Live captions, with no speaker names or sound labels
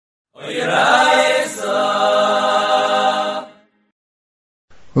We're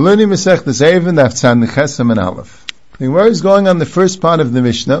learning Masechtas Eruvin, Daf Tzad Chesam and Aleph. The Gemara is going on the first part of the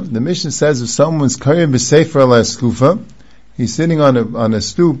Mishnah. The Mishnah says if someone's karya b'sefer ala skufa, he's sitting on a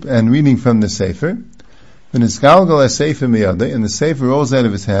stoop and reading from the sefer, when it's galgal as sefer miyada, and the sefer rolls out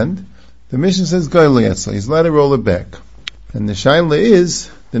of his hand, the Mishnah says goy li'etzla, he's allowed to roll it back. And the shaila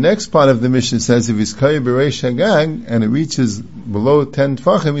is, the next part of the Mishnah says if he's karya b'reish hagag, and it reaches below 10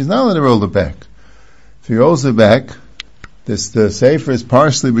 tfachim, he's not allowed to roll it back. If he rolls it back, the sefer is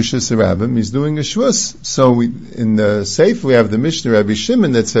partially b'shus rabbim. He's doing a shvus. So in the sefer we have the Mishnah Rabbi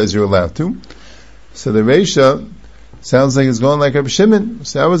Shimon that says you're allowed to. So the Reisha sounds like it's going like Rabbi Shimon.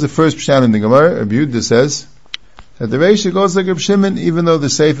 So that was the first pshat in the Gemara. Rabbi Yehuda says that the Reisha goes like Rabbi Shimon, even though the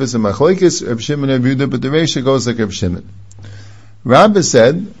sefer is a machlokes, Rabbi Shimon and Rabbi Yehuda, but the Reisha goes like Rabbi Shimon. Rabbi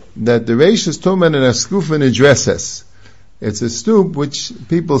said that the Reisha is talking about an askufa and a dresses. It's a stoop which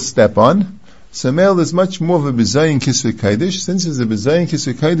people step on. So male is much more of a bezayin kisvei kaidish. Since it's a bezayin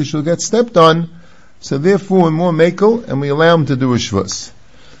kisvei kaidish, he'll get stepped on. So therefore, we're more mekel, and we allow him to do a shvus.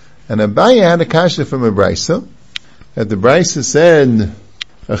 And Abaye had a kasha from a brisa, that the brisa said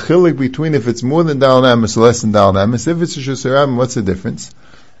a chilik between if it's more than dal namis or less than dal namis. If it's a shus harabim, what's the difference?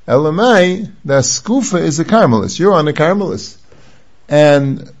 Elamai, the skufa is a karmelis. You're on a karmelis,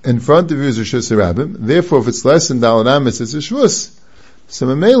 and in front of you is a shus harabim. Therefore, if it's less than dal namis, it's a shvus. So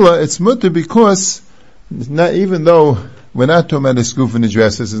Mamela, it's mutter because, not, even though we're not talking about a skuf in the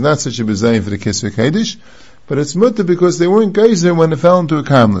dresses, it's not such a bezayin for the kisvei kaidish, but it's mutter because they weren't geyser when it fell into a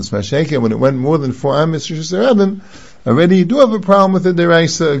karmelis. Mashayke, when it went more than 4 amis shus harabim, already you do have a problem with the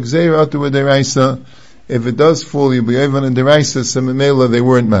deraisa, gzeir out to a deraisa. If it does fall, you'll be even in deraisa, so Mamela, they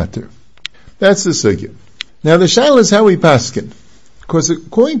weren't matter. That's the sugya. Now the shaila is how we paskin. Because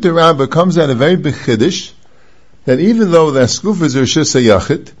according to Rabbah, comes out a very big chiddush, that even though the skufa is Rishus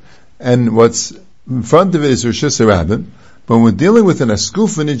HaYachid, and what's in front of it is Rishus HaRabim, but when we're dealing with an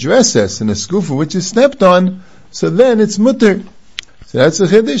askufa and a dresses, and a skufa which is stepped on, so then it's mutter. So that's a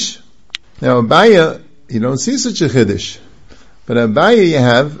chiddush. Now Abaya, you don't see such a chiddush. But Abaya, you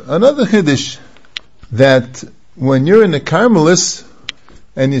have another chiddush, that when you're in a karmelis,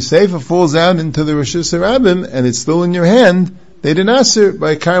 and your sefer falls out into the Rishus HaRabim, and it's still in your hand, they didn't answer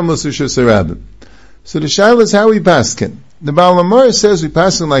by karmelis Rishus HaRabim. So the shaila is how we paskin. The Baal Amar says we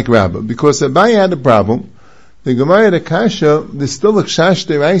paskin like Rabbah, because Abaye had a problem. The Gemara had a kasha, there's still a kshash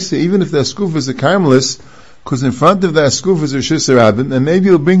deraisa, even if the askuf is a karmelis, because in front of the askuf is a shus harabim, and maybe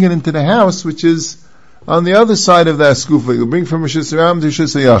you'll bring it into the house, which is on the other side of the askufa. You'll bring from a shus harabim to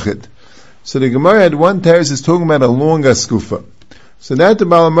shus hayachid. So the Gemara had one teres is talking about a long askufa. So that the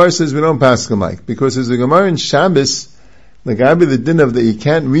Baal Amar says we don't paskin like, because there's a Gemara in Shabbos, like Abby the din of that you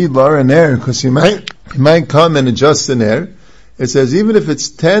can't read Lar and Air because you might come and adjust an air. It says even if it's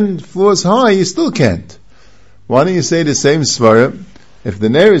 10 floors high, you still can't. Why don't you say the same svara? If the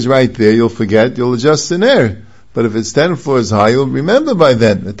nair is right there, you'll forget, you'll adjust the nair. But if it's 10 floors high, you'll remember by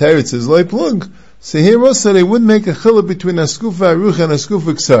then. The teretz is loy plug. So here also they wouldn't make a chiluk between a skufa aruch and a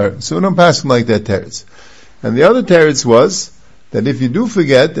skufa ksar. So we don't pass them like that teretz. And the other teretz was that if you do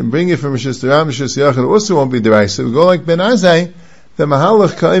forget and bring it from Rishus HaRabim, Rishus HaYachid, it also won't be deraisa. We go like Ben Azai, the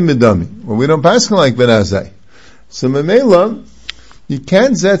mahalach ka'im medami. Well, we don't pass like Ben Azai. So Mamela, you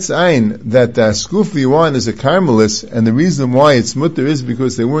can't zetz ein that the skuf you want is a karmelis, and the reason why it's mutter is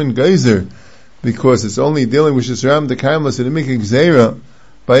because they weren't geyser, because it's only dealing with Rishus HaRabim, the karmelis, and they make a gzeira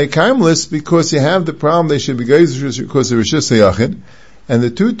by a karmelis, because you have the problem they should be geyser because of Rishus HaYachid. And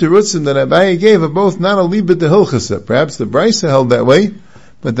the two terutzim that Abaye gave are both not a libet de hilchasa. Perhaps the brisa held that way,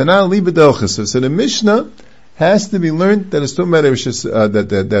 but they're not a libet de hilchasa. So the Mishnah has to be learned that it's still matter that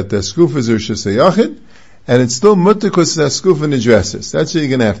the skuf is Rishus HaYachid, and it's still mutter because it's a skuf in the dresses. That's what you're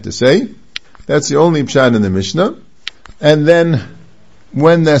going to have to say. That's the only pshat in the Mishnah. And then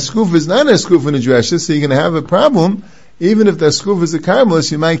when the skuf is not a skuf in the dresses, so you're going to have a problem. Even if the skuf is a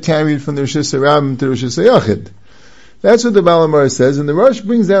karmelis, you might carry it from the Rishus HaRabim to Rishus HaYachid. That's what the Baal Amar says, and the Rosh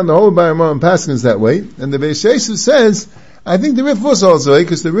brings down the whole Baal Amar and Paskins that way, and the Beis Yosef says, I think the Rif was also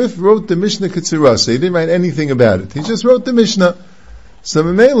because the Rif wrote the Mishnah Ketzirah, so he didn't write anything about it. He just wrote the Mishnah. So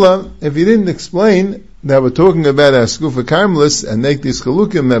Mamela, if he didn't explain that we're talking about a skufa karmelis and make these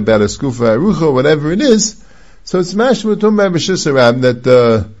chalukim about a skufa arucha, whatever it is, so it's mashma we're talking about Rishus HaRabim, that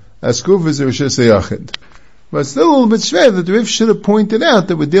a skufa is a Rishus HaYachid. But it's still a little bit shver that the Rif should have pointed out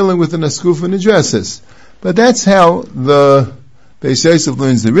that we're dealing with an askufa and addresses. But that's how the Beis Yosef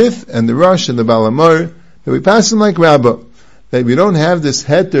learns the Rif and the Rosh and the Baal Amar, that we pass them like Rabbah. That we don't have this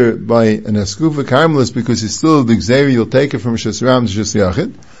heter by an askufa karmelis because it's still the gzeira, you'll take it from Rishus HaRabim to Rishus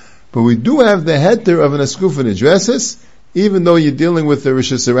HaYachid. But we do have the heter of an askufa and dresses, even though you're dealing with the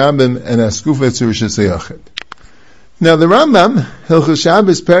Rishus Harabim and Askufa to Rishus Hayachid. Now the Rambam, Hilchos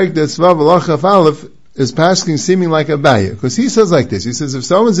Shabbos, Perek Tetzvav Halacha Chaf Aleph, is passing seeming like Abaye, because he says like this. He says if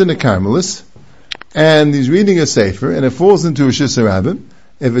someone's in a Carmelis and he's reading a Sefer and it falls into Rishus Harabim,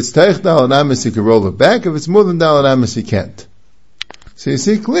 if it's Teich Daled Amos, he can roll it back. If it's more than Daled Amos, he can't. So you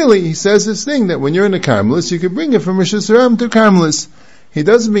see clearly, he says this thing that when you're in a Carmelis, you can bring it from Rishus Harabim to Carmelis. He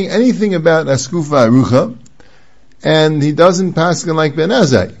doesn't bring anything about Askufa Arucha, and he doesn't pass it like Ben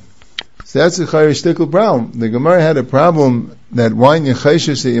Azai. So that's a Chayr Shtickle problem. The Gemara had a problem that wine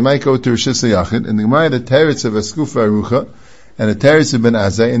Yecheshes that you might go to Rishus Hayachid, and the Gemara had a teretz of Askufa Arucha and a teretz of Ben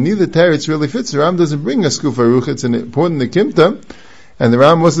Azai, and neither teretz really fits. The Ram doesn't bring Askufa Arucha, it's an important Nikimta, and the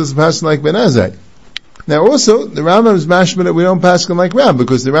Ram wasn't passing like Ben Azai. Now also, the Rambam is mashma that we don't pass him like Ram,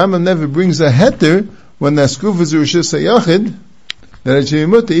 because the Rambam never brings a heter when the Askufa is Rishus Hayachid, that it should be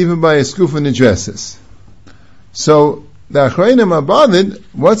mutter even by a Askufa in the dresses. So, the Achrayim are bothered,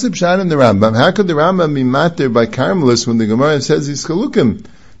 what's the pshat in the Rambam? How could the Rambam be matter by Carmelis when the Gemara says he's chalukim?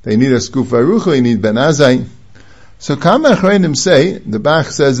 They need a Askufa Arucha, they need Ben Azai. So, Kama Achrayim say, the Bach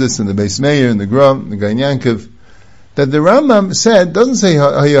says this in the Beis Meir, in the Grom, the Gaon Yankov, that the Rambam said, doesn't say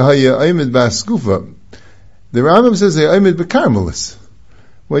haya oimid ba'askufa. The Rambam says haya oimid b'karmelis.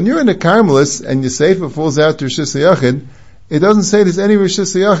 When you're in a Carmelis and your sefer falls out to Rishus Hayachid, it doesn't say there's any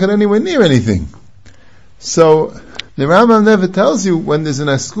Rishus Hayachid anywhere near anything. So the Rambam never tells you when there's an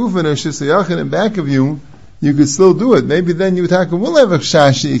askufa and a Rishus Hayachid in back of you, you could still do it. Maybe then you will have a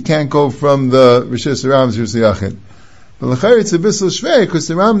chash that you can't go from the Rishus Harabim to Rishus Hayachid. But l'chayr it's a bissel shvei, because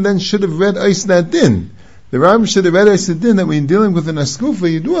the Rambam then should have read Eis that din. The Rambam should have read Eis that din that when you're dealing with an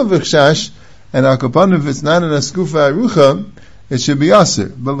askufa, you do have a chash, and al kapan if it's not an askufa arucha, it should be aser.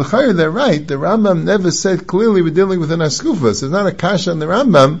 But l'chayr they're right. The Rambam never said clearly we're dealing with an askufa, so it's not a kasha on the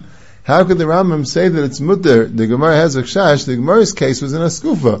Rambam. How could the Rambam say that it's mutter? The Gemara has a chash. The Gemara's case was an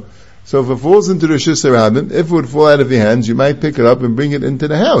askufa. So if it falls into the Rishus Harabim, if it would fall out of your hands, you might pick it up and bring it into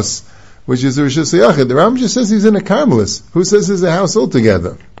the house, which is the Rishus Hayachid. The Rambam just says he's in a Carmelis. Who says there's a house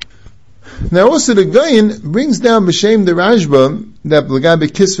altogether? Now also the Gaon brings down b'shem the Rashba that l'gabe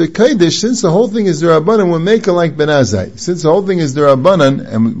kisvei kodesh, since the whole thing is d'Rabbanan, we'll make it like Ben Azai. Since the whole thing is d'Rabbanan,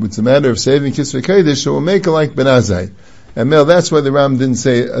 and it's a matter of saving kisvei kodesh, so we'll make it like Ben Azai. And Mel, that's why the Ram didn't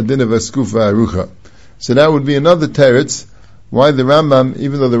say a din of askufa arucha. So that would be another teretz why the Rambam,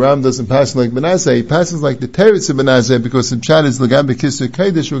 even though the Ram doesn't pass like Ben Azai, he passes like the teretz of Ben Azai, because the pshat is l'gabe kisvei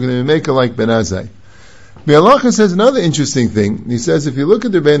kodesh, we're going to make it like Ben Azai. Bialacha says another interesting thing. He says if you look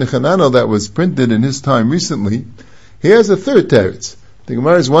at the Rebbeinu Chananel that was printed in his time recently, he has a third teretz. The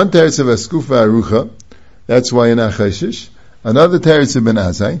Gemara has one teretz of Askufa Arucha, that's why in Achashish, another teretz of Ben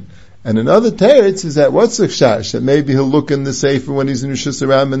Azai, and another teretz is that what's the chash, that maybe he'll look in the Sefer when he's in Rishus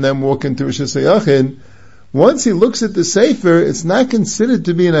Harabim and then walk into Rishus Hayachid. Once he looks at the Sefer, it's not considered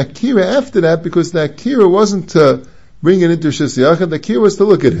to be an Akira after that, because the Akira wasn't to bring it into Rishus Hayachid, the Akira was to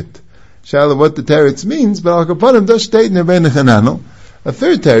look at it. Shalom, what the teretz means, but Al-Kapanim does state in Rebbeinu Chananel a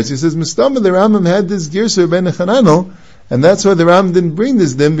third teretz. He says, Mistama, the Rambam had this girsa Rebbeinu Chananel, and that's why the Rambam didn't bring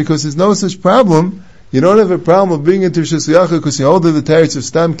this din, because there's no such problem. You don't have a problem of bringing it to Rishus Hayachid, because you hold the teretz of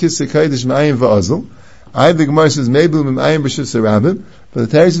Stam Kisei Kodesh Ma'ayim V'Azl. The Gemara says, maybe Ma'ayim B'Rishus Harabim, but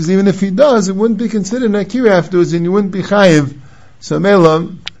the teretz is even if he does, it wouldn't be considered an akira afterwards, and you wouldn't be chayiv. So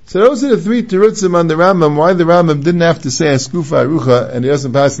Melam, so those are the three terutzim on the Rambam, why the Rambam didn't have to say Askufa Arucha, and he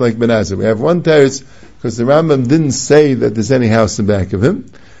doesn't pass like Ben Azai. We have one teretz, because the Rambam didn't say that there's any house in back of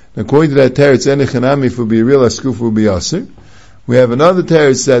him. And according to that teretz, any chanami, if it would be a real Askufa, would be Aser. We have another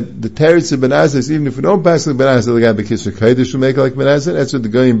teretz that the teretz of Ben Azai is, even if we don't pass like Ben Azai, the guy Bekisra Kodesh will make it like Ben Azai. That's what the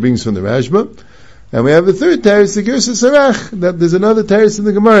Gaon brings from the Rashba. And we have a third teretz, the Girsa Sarach, that there's another teretz in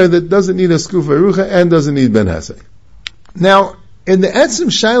the Gemara that doesn't need Askufa Arucha and doesn't need Ben Azai. Now, in the Etzim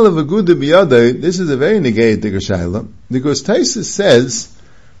Shaila of Aguda B'Yadai, this is a very negated Shaila, because Taisus says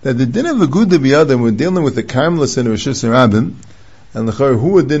that the din of Aguda B'Yadai, we're dealing with the Carmelis and Rishus Harabim, and the Chor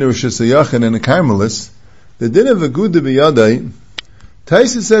Hu din of Rishus Hayachid and the Carmelis, the din of Aguda B'Yadai,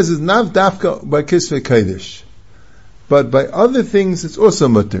 Taisus says is Nav Dafka by Kisvei Kodesh. But by other things, it's also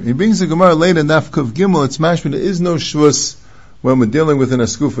mutter. He brings the Gemara later, Nafkav Gimel, it's mashma, there is no shvus when we're dealing with an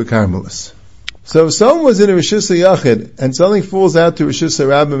Askufa Carmelis. So if someone was in a Rishus Hayachid and something falls out to Rishus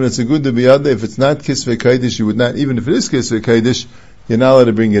Harabim and it's a good biyada, if it's not Kisvei Kodesh, you would not, even if it is Kisvei Kodesh, you're not allowed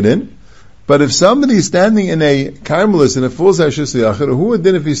to bring it in. But if somebody is standing in a Carmelis and it falls out Rishus Hayachid, or who would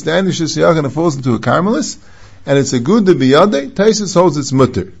then if he's standing in Rishus Hayachid and it falls into a Carmelis, and it's a good biyada, Taisus holds it's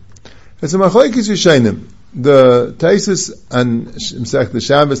mutter. It's a machlokes Yishainim. The Taisus and the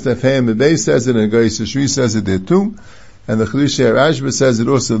Shabbos Tefheim Bebei says it, and Goyis Shri says it there too. And the Chedushei Rashba says it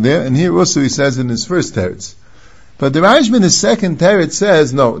also there, and here also he says it in his first teretz. But the Rashba, his second teretz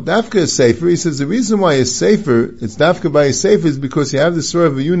says, no, Dafka is safer. He says the reason why it's safer, it's Dafka by safer, is because you have the sort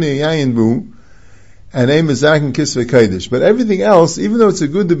of a Yune Yayin Bu, and Ein Mezak and Kisvei Kodesh. But everything else, even though it's a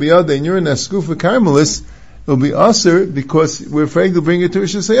good to be out and you're in a Skufa Karmelis, it'll be aser because we're afraid to bring it to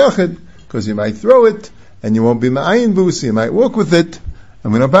Rosh Hashanah, because you might throw it, and you won't be Ma'ayin Bu, so you might walk with it,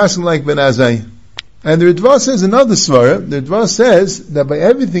 and we don't pass it like Ben Azai. And the Ritva says another svara. The Ritva says that by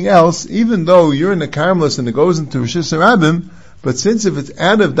everything else, even though you're in a Karmelis and it goes into Rosh Hashanah, but since if it's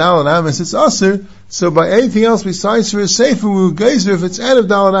out of Daled Amos, it's aser, so by anything else besides for a sefer, we will geyser if it's out of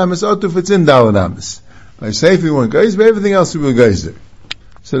Daled Amos, or if it's in Daled Amos. By sefer, we won't geyser, by everything else we will geyser.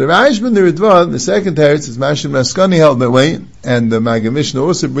 So the Rashba, the Ritva, the second teretz, is Mashim Naskani held that way, and the Maggid Mishnah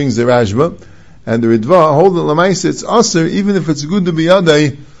also brings the Rashba, and the Ritva hold that Lamaisa it's aser, even if it's good to be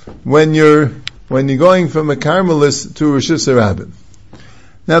yadai, when you're going from a Karmelis to Rosh Hashanah.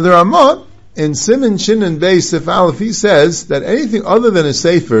 Now the Ramah, in Siman Shin and Beis Sif Aleph, he says that anything other than a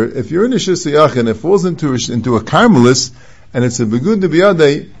sefer, if you're in a Rosh Hashanah and it falls into a Karmelis, and it's a begud to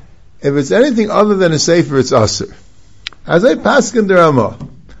biyadei, if it's anything other than a sefer, it's aser. As I pass in the Ramah,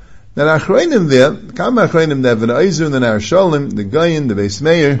 now Achreinim there, Kam Achreinim there, the Eizer and the Narashalim, the Gayin, the Beis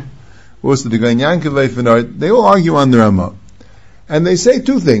Meir, also the Gayin Yankov Eifanart, they all argue on the Ramah. And they say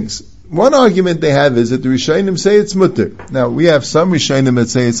two things. One argument they have is that the Rishonim say it's mutter. Now, we have some Rishonim that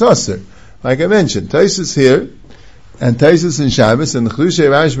say it's aser. Like I mentioned, Taisus here, and Taisus in Shabbos, and the Chlushay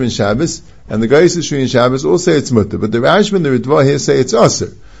Rashba in Shabbos, and the Gais Shri in Shabbos all say it's mutter. But the Rashba and the Ritva here say it's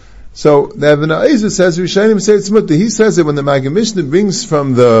aser. So, the Avnei Eizer says, Rishonim say it's mutter. He says that when the Maggid Mishnah brings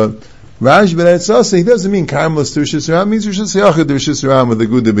from the Rashba that it's aser, he doesn't mean Karmelis to Rosh Hashanah, means Rosh Hashanah to Rosh Hashanah with the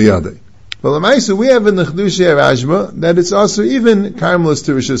good to biyadei. Well, the Maisa, we have in the Chedushei Rashba that it's also even Karmelis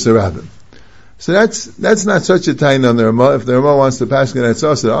to Rosh Hashanah. So that's not such a taina on the Ramah. If the Ramah wants to pass it, it's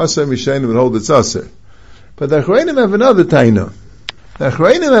aser. Aser Mishanim would hold it's aser. But the Achreinim have another taina. The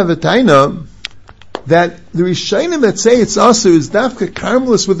Achreinim have a taina that the Rishonim that say it's aser is dafka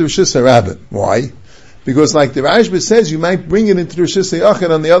Karmelis with Rosh Hashanah. Why? Because like the Rashba says, you might bring it into Rosh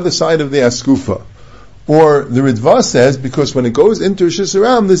Hashanah on the other side of the Askufa. Or the Ritva says, because when it goes into Rosh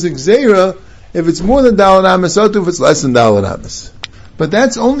Hashanah, there's a gzeira, if it's more than Daled Amos, or if it's less than Daled Amos. But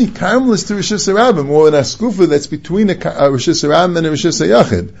that's only Karmelis to Rosh Hashanah, or an Askufa that's between a Rosh Hashanah and a Rosh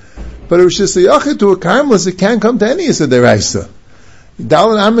Hashanah. But a Rosh Hashanah to a Karmelis, it can't come to any Issa Deraisa.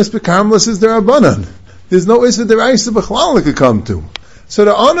 Daled Amos be Karmelis is their Abanan. There's no Issa Deraisa B'chlal it could come to. So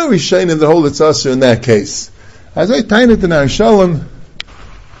the honor Rishonim that hold its Asa in that case. As I tained it in our Shalom,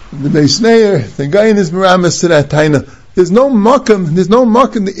 the Beis Meir, the guy in his Miramis to that taina. There's no makam, there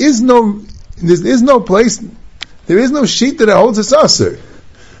is no place, there is no sheet that holds its aser.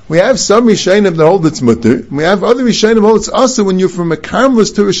 We have some Rishonim that hold its mutter, we have other Rishonim that hold its aser when you're from a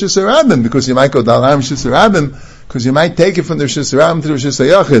Karmelis to Rosh Hashanah, because you might go Dalam Rosh Hashanah, because you might take it from the Rosh Hashanah to Rosh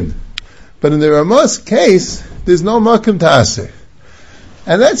Hashanah. But in the Ramah's case, there's no makam to aser.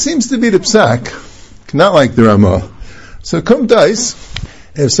 And that seems to be the psak, not like the Ramah. So kum dais,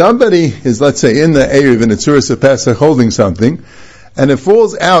 if somebody is, let's say, in the Erev in a Tzuras of Pesach holding something, and it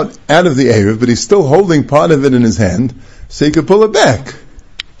falls out of the Erev, but he's still holding part of it in his hand, so he could pull it back.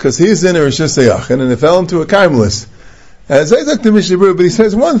 Because he's in a Rosh Hashanah, and it fell into a Karmelis. As I talked to Mishnah Berurah, but he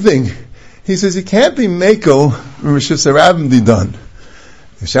says one thing. He says he can't be Mekel Rosh Hashanah done.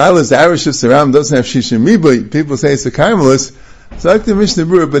 If Shaila is the Rosh Hashanah doesn't have Shishim Ribui, people say it's a Karmelis. So I talked to Mishnah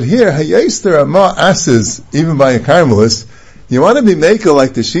Berurah, but here, Hayais the Ramah asses, even by a Karmelis. You want to be makel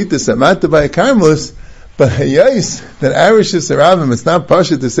like the Shittas that matter by a Karmelis, but hayais, that Arish is Sarabim, it's not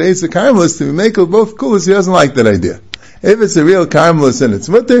Pasha to say it's a Karmelis, to be makel both kulas, he doesn't like that idea. If it's a real Karmelis and it's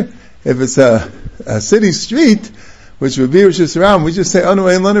mutter, if it's a city street, which would be Rosh Hashanah, we just say, oh no,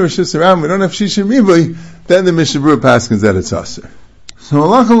 Ein Lanu Rosh Hashanah, we don't have Shishim Ribui, then the Mishnah Berurah paskins that it's aser. So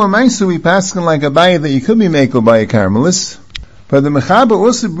halacha l'maisa we paskin like Abaye that you could be makel by a Karmelis. But the Mechaber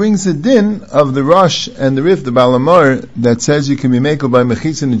also brings a din of the Rosh and the Rif, the Balamar, that says you can be makel by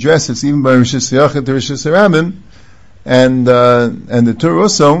Mechitz and addresses, even by Rosh Hashanah to Rosh Hashanah. And the Torah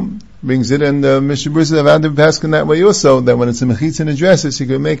also brings it, and the Mishnah Berurah have had to pass in that way also, that when it's a Mechitz and addresses, you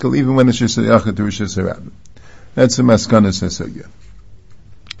can makel even when it's Rosh Hashanah to Rosh Hashanah. That's the Maskana Sesagya.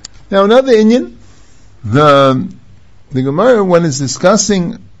 Now another Inyan, the Gemara, when it's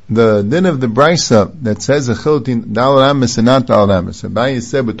discussing the din of the Brisa that says a chilutin Daled Amos and not Daled Amos. Abaye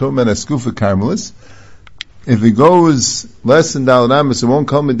said b'tomen askufa Karmelis. If it goes less than Daled Amos, it won't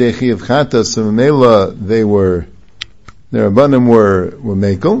come a dechi of chata. So Mela their abanim were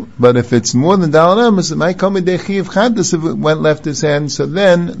mekel. But if it's more than Daled Amos, it might come a dechi of chata if it went left his hand. So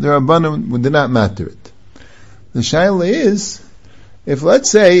then their abanim did not matter it. The shaila is, if let's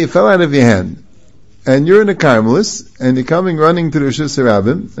say it fell out of your hand, and you're in a Carmelis, and you're coming running to the Rishus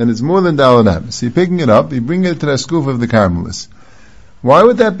Harabim, and it's more than Daled Amis. So you're picking it up, you bring it to the Skuf of the Carmelis. Why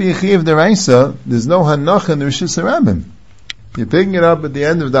would that be a Chiv Deraisa? There's no Hanach in the Rishus Harabim. You're picking it up at the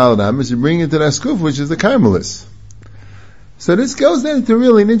end of Daled Amis, you bring it to the Skuf, which is the Carmelis. So this goes then to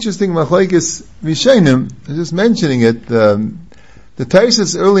really an interesting Machlokes Rishonim. I'm just mentioning it. The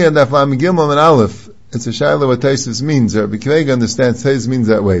Taisus earlier in Daf Lam Gimel and Aleph, it's a shayla what Taisus means. Rabbi Kveg understands Taisus means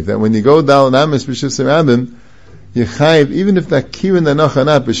that way. That when you go down Amis B'Shus Harabim, you chayiv, even if that kirin Nanocha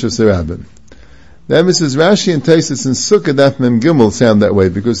not B'Shus Harabim. The Emes Rashi and Taisus and Sukkah Daf Mem Gimel sound that way,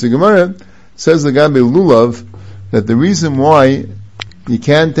 because the Gemara says the Gabi Lulav, that the reason why you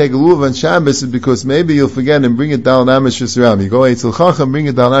can't take a lulav on Shabbos is because maybe you'll forget and bring it down Amis B'Shus Harabim. You go Eitzel Chacham, bring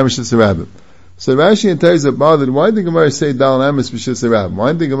it down Amis B'Shus Harabim. So Rashi and Taisus are bothered. Why did the Gemara say down Amis B'Shus Harabim?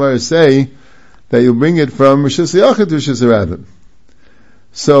 Why did the Gemara say that you bring it from Rishus Yachid to Rishus Harabim?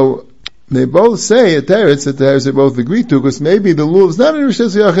 So they both say at Teretz, they both agree to, because maybe the lulav is not in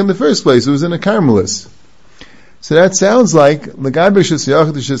Rishus Yachid in the first place; it was in a Carmelis. So that sounds like l'gay Rishus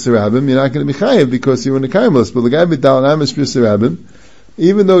Yachid to Rishus Harabim, you're not going to be chayiv because you're in a Carmelis. But l'gay b'dal amis Rishus Harabim,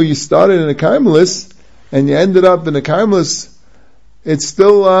 even though you started in a Carmelis and you ended up in a Carmelis, it's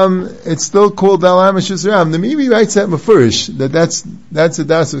still called Dal Amish Yisrael. The Mimi writes that Mefurish, that's a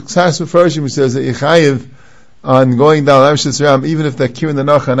das of Ksas Mefurishim, who says that Yechayiv on going Dal Amish Yisrael, even if that Kirin the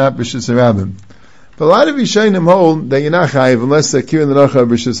Nocha not B'Shus Harabim. But a lot of Yishayim hold that you're not Chayiv unless that Kirin the Nocha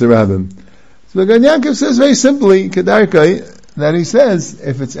B'Shus Harabim. So the Gan Yaakov says very simply, Kedarkai, that he says,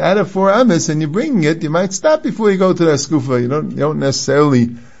 if it's out of 4 Amis and you're bringing it, you might stop before you go to that Skufa. You don't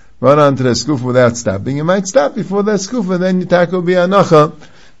necessarily run onto the skufa without stopping. You might stop before that skufa, then you tackle be anacha,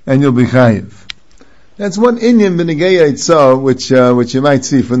 and you'll be chayiv. That's one inyan b'negei itzah, which you might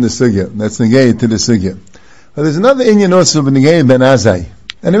see from the sugya. That's negei to the sugya. But there's another inyan also b'negei ben azai,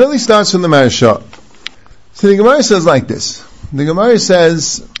 and it really starts from the Maharsha. So the Gemara says like this. The Gemara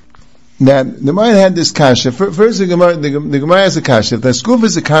says that the Gemara had this kasha. First, the Gemara has a kasha. If the skufa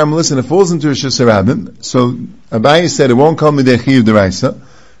is a Carmelis and it falls into Rishus Harabim, so Abaye said it won't come with the chiv deraisa.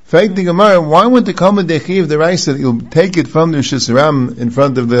 Fact the Gemara, why would the Kama Dechiv the rice that you'll take it from the Rishus Harabim in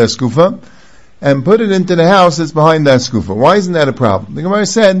front of the skufa and put it into the house that's behind that skufa? Why isn't that a problem? The Gemara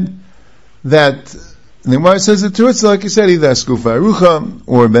said that the Gemara says it to it, so like you said, either skufa arucha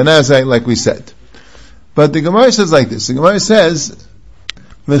or ben azai, like we said. But the Gemara says like this. The Gemara says,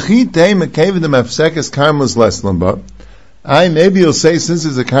 maybe you'll say, since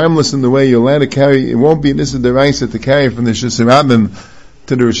it's a Carmelis in the way you're allowed to carry, it won't be this is the rice to carry from the Rishus Harabim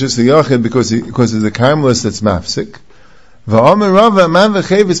to the Rishus Yachid because it's a Carmelis that's mafsik.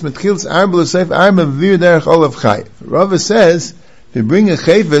 Rava says, if you bring a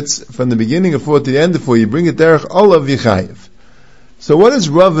chayvetz from the beginning of 4 to the end of 4, you bring it derech olav yichayev. So what does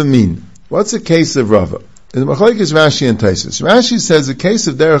Rava mean? What's the case of Rava? The Machlokes Rashi and Taisus. Rashi says the case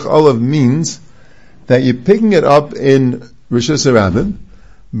of derech olav means that you're picking it up in Rishus Harabim,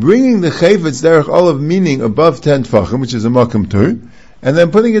 bringing the chayvetz derech olav, meaning above 10 tfachim, which is a makam tur, and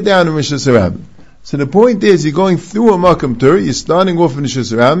then putting it down in Rishus Harabim. So the point is, you're going through a makam tur, you're starting off in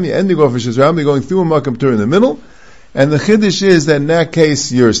Rishus Harabim, you're ending off in Rishus Harabim, you're going through a makam tur in the middle, and the chiddush is that in that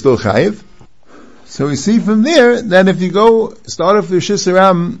case, you're still chayiv. So we see from there, that if you go, start off the Rishus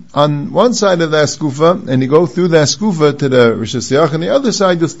Harabim on one side of that skufa, and you go through that skufa to the Rishus Yach, on the other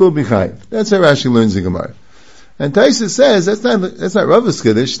side, you'll still be chayiv. That's how Rashi learns the Gemara. And Taisus says, that's not Rava's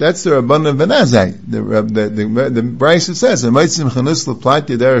Kiddush, that's the Rabbanan ben Azai. The Brisa says,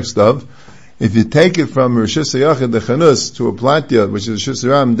 if you take it from Rishus Yachid, the Chanus, to a Platya, which is Rishus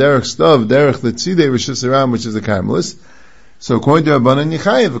Harabim, derech stav, derech the tzidei Rishus Harabim, which is a Carmelis. So according to Rabbanan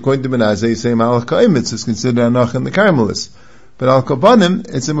Yechayev, according to Ben Azai, you say Malach Ka'imitz is considered Anach in the Carmelis. But Al Kapanim,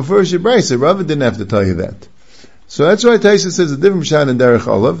 it's a Mefurish Brisa. Rava didn't have to tell you that. So that's why Taisus says a different pshat in derech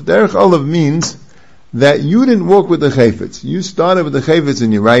olav. Derech olav means that you didn't walk with the chayvetz. You started with the chayvetz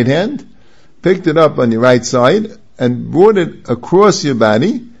in your right hand, picked it up on your right side, and brought it across your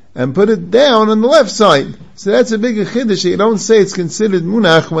body, and put it down on the left side. So that's a bigger chiddush. You don't say it's considered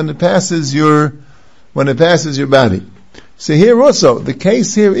munach when it passes your body. So here also, the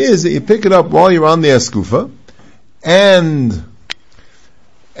case here is that you pick it up while you're on the eskufa, and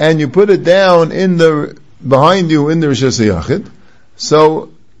you put it down behind you in the Rishus Yachid.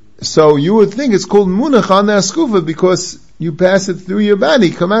 So you would think it's called munach on the eskufa because you pass it through your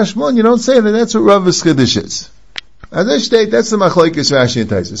body. Kamash mon, you don't say that. That's what Rava's chiddush is. As I state, that's the Machlokes Rashi and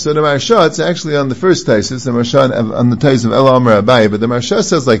Taisus. So the Maharsha, it's actually on the first Taisus, the Maharsha on the Taisus of Ela Amar Abaye, but the Maharsha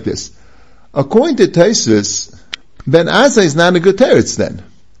says like this. According to Taisus, Ben Azai is not a good teretz then.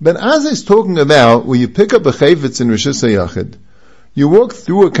 Ben Azai is talking about where you pick up a chayvetz in Rishus Yachid, You walk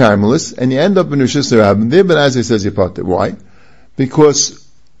through a Carmelis, and you end up in Rosh Hashanah. There Ben Azai says you're potter. Why? Because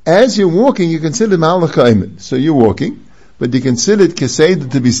as you're walking, you consider Mahalach Ka'imid. So you're walking, but you considered Keseda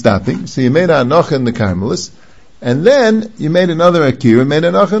to be stopping. So you made an Anocha in the Carmelis, and then you made another Akira, made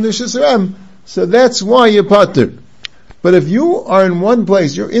an Anocha in the Rosh Hashanah. So that's why you're potter. But if you are in one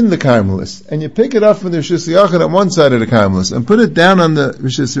place, you're in the Carmelis, and you pick it up from the Rosh Hashanah on one side of the Carmelis, and put it down on the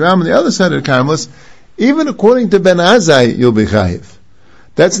Rosh Hashanah on the other side of the Carmelis, even according to Ben Azai, you'll be chayiv.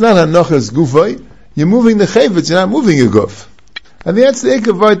 That's not Hanochas Gufay. You're moving the chayvitz, you're not moving your guf. And that's the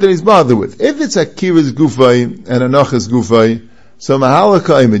ikavite that he's bothered with. If it's Akira's Gufay and Hanochas Gufay, so Mahalach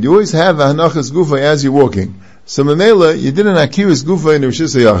Ka'imid, you always have a Hanochas Gufay as you're walking. So Mamela, you did an Akira's Gufay in the Rosh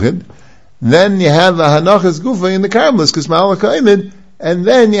Hashanah, then you have a Hanochas Gufay in the Carmelis, because Mahalach Ka'imid, and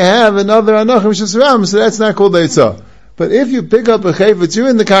then you have another Hanoch in Rosh Hashanah, so that's not called Eitzah. But if you pick up a chayvitz, you're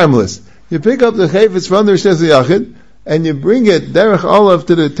in the Carmelis. You pick up the chayvitz from the Rosh Hashanah, and you bring it derech olav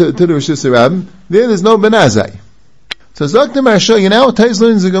to the Rosh Hashanah, there's no Ben Azai. So Dr. Marsha, now Tais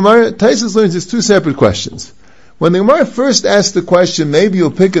learns the Gemara. Tais learns it's two separate questions. When the Gemara first asked the question, maybe you'll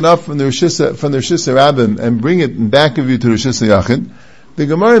pick it up from the Rosh Hashanah and bring it in back of you to Rosh Hashanah. The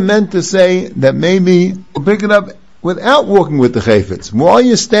Gemara meant to say that maybe you'll pick it up without walking with the chayvitz. While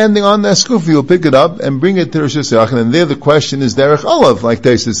you're standing on that skufa, you'll pick it up and bring it to Rosh Hashanah. And there the question is derech olav, like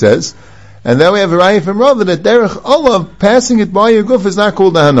Tais says. And then we have a raya from Rava that derech olav, passing it by your guf, is not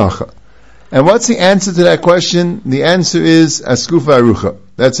called a hanacha. And what's the answer to that question? The answer is askufa arucha.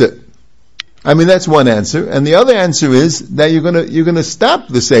 That's it. I mean, that's one answer. And the other answer is that you're gonna stop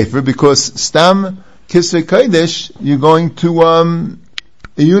the sefer because stam kisvei kodesh, you're going to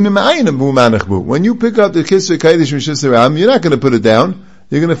when you pick up the kisvei kodesh Rosh, you're not going to put it down.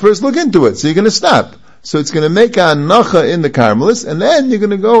 You're going to first look into it. So you're going to stop. So it's going to make a nacha in the Carmelis, and then you're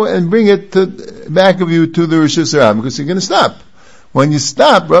going to go and bring it to back of you to the Rosh Hashanah because you're going to stop. When you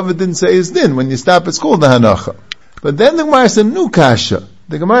stop, Rava didn't say his din. When you stop, it's called the hanacha. But then the Gemara asks a new kasha.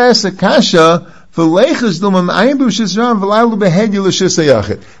 The Gemara asks a kasha for leichus dumam ayin b'Rosh Hashanah v'laylu behedu l'Rosh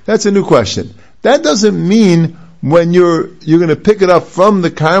Hashanah. That's a new question. That doesn't mean when you're going to pick it up from the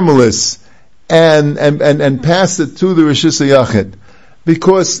Carmelis and pass it to the Rosh Hashanah,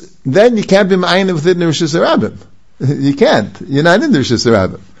 because then you can't be ma'ayin within the Rosh Hashanah. You can't. You're not in the Rosh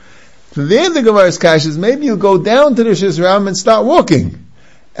Hashanah. There the Gemara's kash is maybe you go down to the Rosh Hashanah and start walking.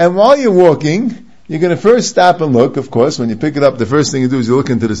 And while you're walking, you're going to first stop and look, of course. When you pick it up, the first thing you do is you look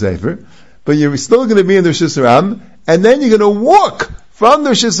into the sefer. But you're still going to be in the Rosh Hashanah, and then you're going to walk from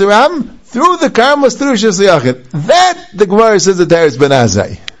the Rosh Hashanah through the Carmelis to the Rosh Hashanah. That, the Gemara says, that there is Ben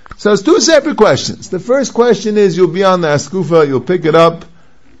Azai. So it's two separate questions. The first question is, you'll be on the Askufa, you'll pick it up,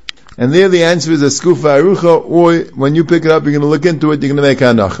 and there the answer is Askufa Arucha, or when you pick it up, you're going to look into it, you're going to make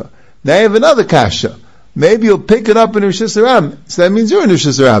Hanacha. Now you have another kasha. Maybe you'll pick it up in Rosh Hashanah, so that means you're in Rosh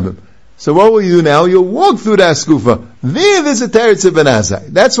Hashanah. So what will you do now? You'll walk through the Askufa. There's a teretz of Ben Azai.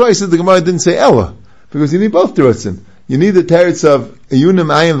 That's why I said the Gemara didn't say Ella, because you need both teretzim. You need the teretz of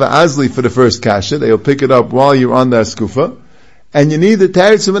Yunim Ayin Va'azli for the first kasha, that you'll pick it up while you're on the Askufa. And you need the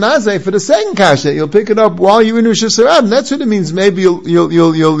teretz of Ben Azai for the second kasha, you'll pick it up while you're in Rosh Hashanah. That's what it means. Maybe you'll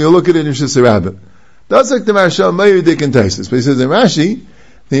look at it in Rosh Hashanah. That's like the Marsha Meir Dik and Taisus. But he says in Rashi,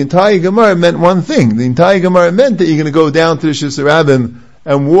 the entire Gemara meant one thing. The entire Gemara meant that you're going to go down to the Rosh Hashanah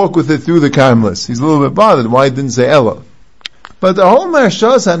and walk with it through the Carmelis. He's a little bit bothered. Why he didn't say Ella? But the whole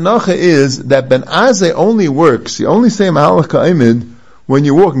Marshas Hanacha is that Ben Azai only works. You only say Mahalach Ka'imid when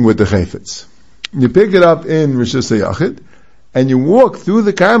you're walking with the Chayfetz. You pick it up in Rosh Hashanah, and you walk through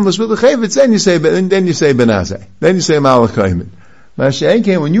the Carmelis with the Chayfetz, then you say Ben Azai. Then you say Mahalach Ka'imid.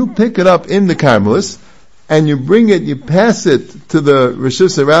 Masha'enkein, when you pick it up in the Carmelis, and you bring it, you pass it to the Rosh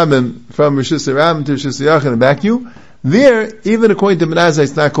Hashanah, from Rosh Hashanah to Rosh Hashanah and back you, there, even according to Ben Azai,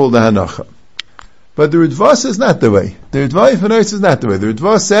 it's not called the Hanacha. But the Ritva says not the way. The Ritva Yifanoi says not the way. The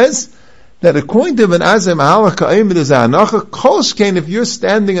Ritva says that according to Ben Azai, Mahalach Ka'imid is a Hanacha, Kol Shkein, if you're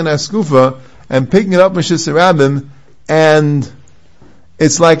standing in Askufa and picking it up Rosh Hashanah, and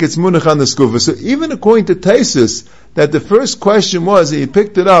it's like it's Munach on the Skufa. So even according to Taisus, that the first question was that you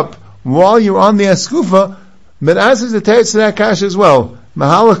picked it up while you're on the Askufa, Ben Azai is a teretz to that kash as well.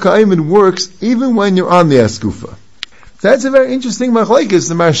 Mahalach Ka'imid works even when you're on the Askufa. So that's a very interesting machlekes,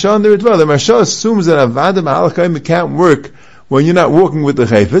 the Marsha and the Ritva. The Marsha assumes that Avada Mahalach Ka'imid can't work when you're not walking with the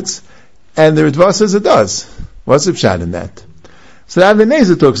Chayfetz, and the Ritva says it does. What's the pshat in that? So the Avnei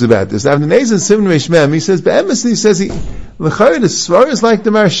Nezer talks about this. The Avnei Nezer in Simon Reish Mem, he says, Be'emes, he says, l'chayr, the Svar is like the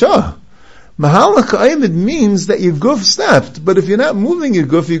Marsha. Mahalach Ka'imid means that your guf stopped, but if you're not moving your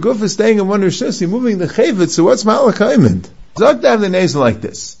guf is staying in one rishus, you're moving the Chayfetz, so what's Mahalach Ka'imid? Zog the Avnei Nezer like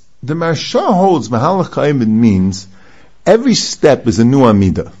this. The Marsha holds Mahalach Ka'imid means every step is a new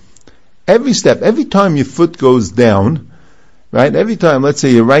Amida. Every step, every time your foot goes down, right? Every time, let's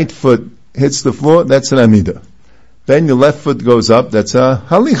say your right foot hits the floor, that's an Amida. Then your left foot goes up, that's a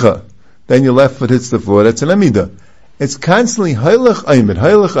Halicha. Then your left foot hits the floor, that's an Amida. It's constantly Hailach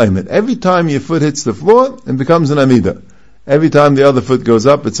Aymed. Every time your foot hits the floor, it becomes an Amida. Every time the other foot goes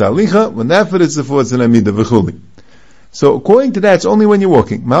up, it's Halicha. When that foot hits the floor, it's an Amida, V'chuli. So according to that, it's only when you're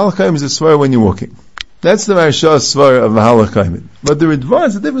walking. Mahalach Aymed is a svar when you're walking. That's the Maharsha's svar of Mahalach Aymed. But the Ritva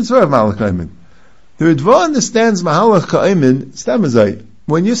is a different svar of Mahalach Aymed. The Ritva understands Mahalach Aymed, Stamazai.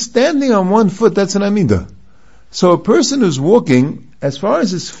 When you're standing on one foot, that's an Amida. So a person who's walking, as far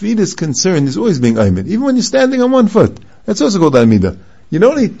as his feet is concerned, is always being Aymed. Even when you're standing on one foot. That's also called Amida. You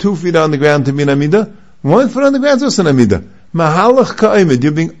don't need 2 feet on the ground to be an Amida. 1 foot on the ground is also an Amida. Mahalach Ka'aymed,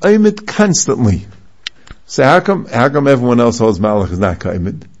 you're being Aymed constantly. So how come everyone else holds Mahalach is not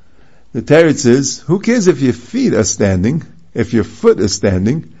Ka'aymed? The teretz is, who cares if your feet are standing, if your foot is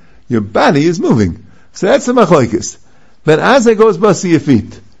standing, your body is moving. So that's the machlokes. But as it goes past your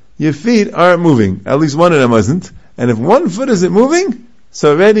feet aren't moving. At least one of them isn't. And if one foot isn't moving,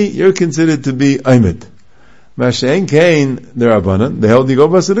 so already you're considered to be Aymed. Mashen Kain, the Rabbanan, they held you go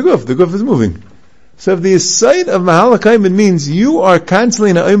past the guf is moving. So if the sight of Mahalach Aymed means you are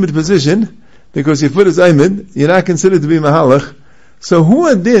constantly in an Aymed position, because your foot is Aymed, you're not considered to be Mahalach. So who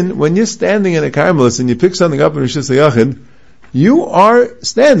adin, when you're standing in a Carmelis and you pick something up in Rosh Hashanah, you are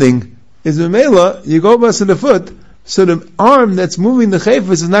standing, is Memela, you go past the foot, so the arm that's moving the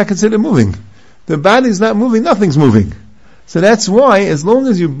chayfas is not considered moving. The body's not moving, nothing's moving. So that's why, as long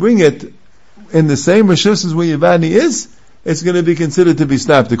as you bring it in the same rishus as where your body is, it's going to be considered to be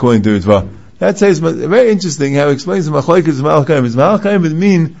stopped according to Ritva. That says, very interesting how he explains the machlokes of Mahalach Aymed. Mahalach Aymed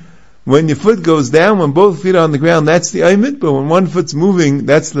mean, when your foot goes down, when both feet are on the ground, that's the Aymed, but when one foot's moving,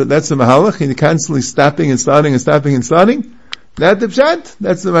 that's the Mahalach, and you're constantly stopping and starting and stopping and starting. That's the Pshat,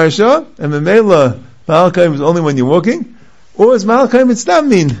 that's the Maharsha, and Memela, Mahalach Aymed is only when you're walking. Or does Mahalach Aymed Stam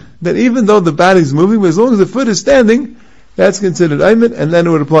mean that even though the body's moving, but as long as the foot is standing, that's considered Aymed, and then it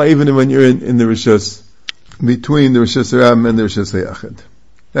would apply even when you're in the Rishus, between the Rishus Ram and the Rishus Hayachid.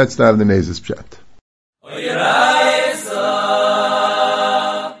 That's not in the Nezis Pshat.